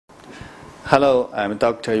Hello, I'm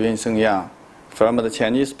Dr. Yunsheng from the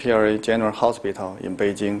Chinese PRA General Hospital in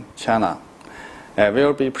Beijing, China. I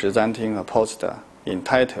will be presenting a poster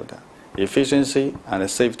entitled Efficacy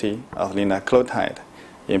and Safety of Linaclotide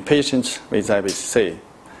in Patients with IBS-C.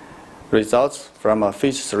 Results from a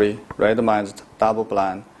Phase 3 randomized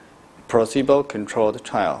double-blind placebo-controlled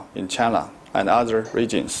trial in China and other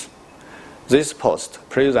regions. This post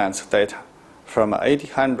presents data from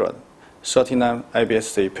 839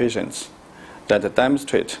 IBS-C patients that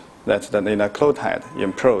demonstrate that the linaclotide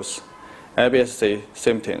improves IBS-C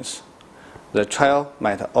symptoms. The trial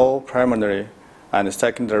met all primary and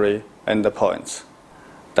secondary endpoints.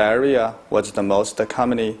 Diarrhea was the most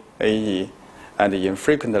common AE and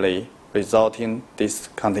infrequently resulting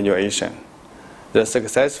discontinuation. The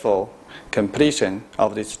successful completion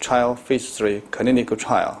of this trial Phase 3 clinical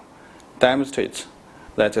trial demonstrates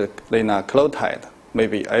that linaclotide may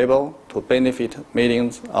be able to benefit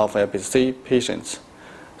millions of IBS-C patients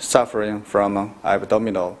suffering from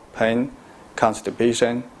abdominal pain,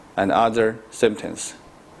 constipation, and other symptoms.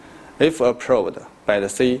 If approved by the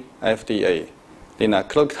FDA,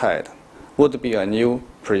 linaclotide would be a new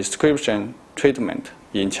prescription treatment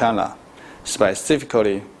in China,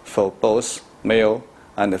 specifically for both male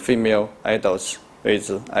and female adults with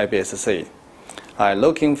IBS-C. I'm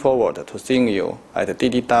looking forward to seeing you at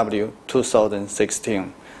DDW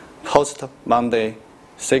 2016, post-Monday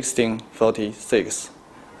 1646,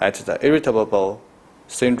 at the Irritable Bowel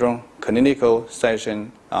Syndrome clinical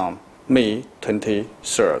session on May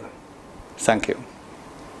 23rd. Thank you.